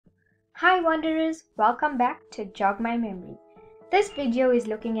Hi Wanderers, welcome back to Jog My Memory. This video is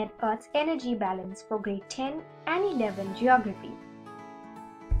looking at Earth's energy balance for grade 10 and 11 geography.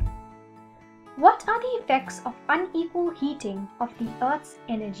 What are the effects of unequal heating of the Earth's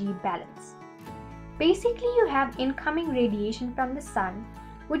energy balance? Basically, you have incoming radiation from the sun,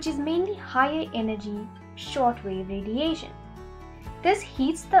 which is mainly higher energy shortwave radiation. This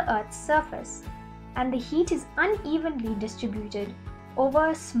heats the Earth's surface, and the heat is unevenly distributed over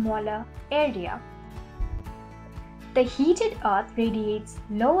a smaller area. The heated Earth radiates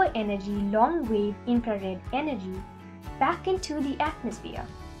lower energy long-wave infrared energy back into the atmosphere.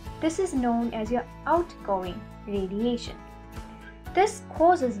 This is known as your outgoing radiation. This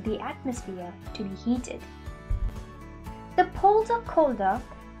causes the atmosphere to be heated. The poles are colder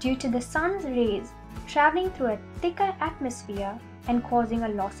due to the sun's rays traveling through a thicker atmosphere and causing a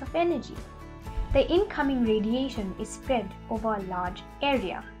loss of energy. The incoming radiation is spread over a large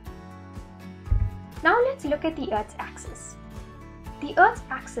area. Now let's look at the Earth's axis. The Earth's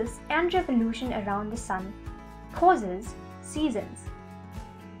axis and revolution around the sun causes seasons.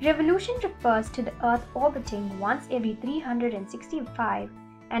 Revolution refers to the Earth orbiting once every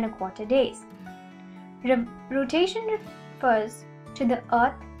 365.25 days. Rotation refers to the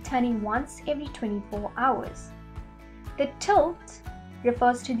Earth turning once every 24 hours. The tilt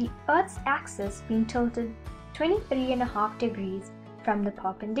refers to the Earth's axis being tilted 23.5 degrees from the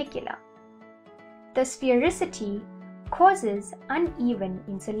perpendicular. The sphericity causes uneven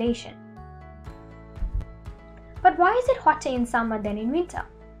insolation. But why is it hotter in summer than in winter?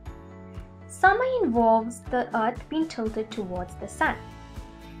 Summer involves the Earth being tilted towards the sun.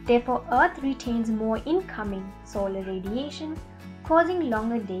 Therefore, Earth retains more incoming solar radiation, causing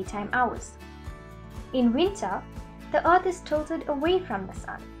longer daytime hours. In winter, the Earth is tilted away from the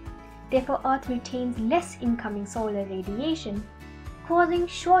sun. Therefore, Earth retains less incoming solar radiation, causing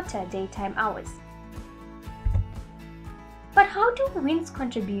shorter daytime hours. But how do winds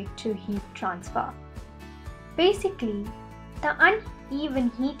contribute to heat transfer? Basically, the uneven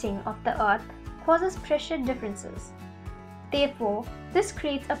heating of the Earth causes pressure differences. Therefore, this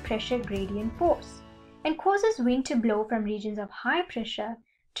creates a pressure gradient force and causes wind to blow from regions of high pressure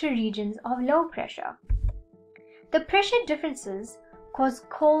to regions of low pressure. The pressure differences cause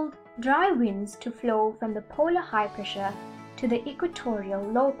cold, dry winds to flow from the polar high pressure to the equatorial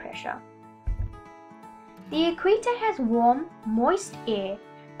low pressure. The equator has warm, moist air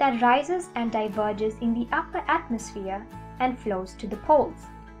that rises and diverges in the upper atmosphere and flows to the poles.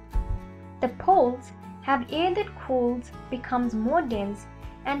 The poles have air that cools, becomes more dense,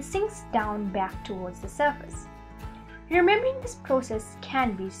 and sinks down back towards the surface. Remembering this process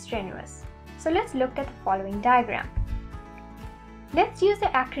can be strenuous. So let's look at the following diagram. Let's use the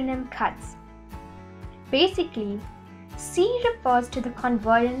acronym CUDS. Basically, C refers to the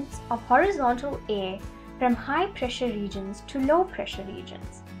convergence of horizontal air from high pressure regions to low pressure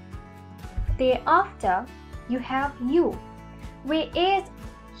regions. Thereafter, you have U, where air is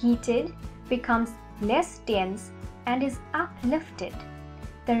heated, becomes less dense, and is uplifted.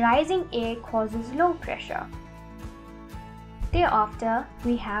 The rising air causes low pressure. Thereafter,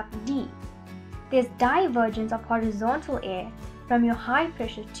 we have D. There's divergence of horizontal air from your high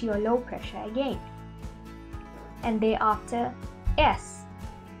pressure to your low pressure again. And thereafter, S.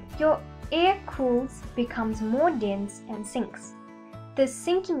 Your air cools, becomes more dense, and sinks. This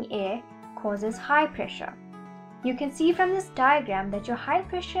sinking air causes high pressure. You can see from this diagram that your high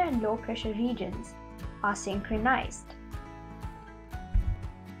pressure and low pressure regions are synchronized.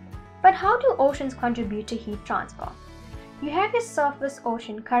 But how do oceans contribute to heat transfer? You have your surface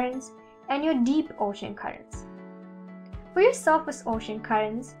ocean currents and your deep ocean currents. For your surface ocean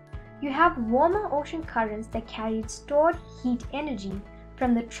currents, you have warmer ocean currents that carry stored heat energy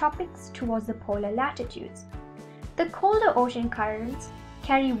from the tropics towards the polar latitudes. The colder ocean currents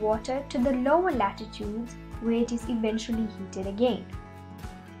carry water to the lower latitudes where it is eventually heated again.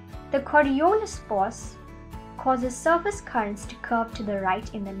 The Coriolis force causes surface currents to curve to the right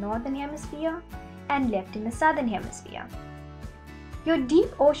in the northern hemisphere and left in the southern hemisphere. Your deep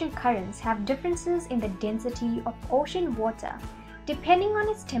ocean currents have differences in the density of ocean water depending on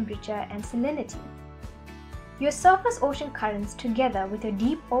its temperature and salinity. Your surface ocean currents together with your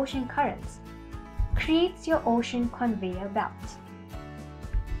deep ocean currents creates your ocean conveyor belt.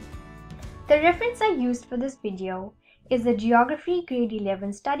 The reference I used for this video is the Geography Grade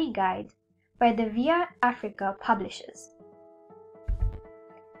 11 Study Guide by the Via Africa publishers.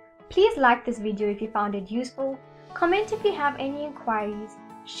 Please like this video if you found it useful. Comment if you have any inquiries,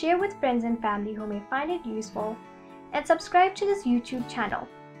 share with friends and family who may find it useful, and subscribe to this YouTube channel.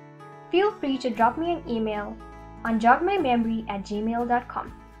 Feel free to drop me an email on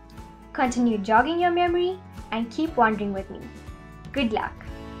jogmymemory@gmail.com. Continue jogging your memory and keep wandering with me. Good luck!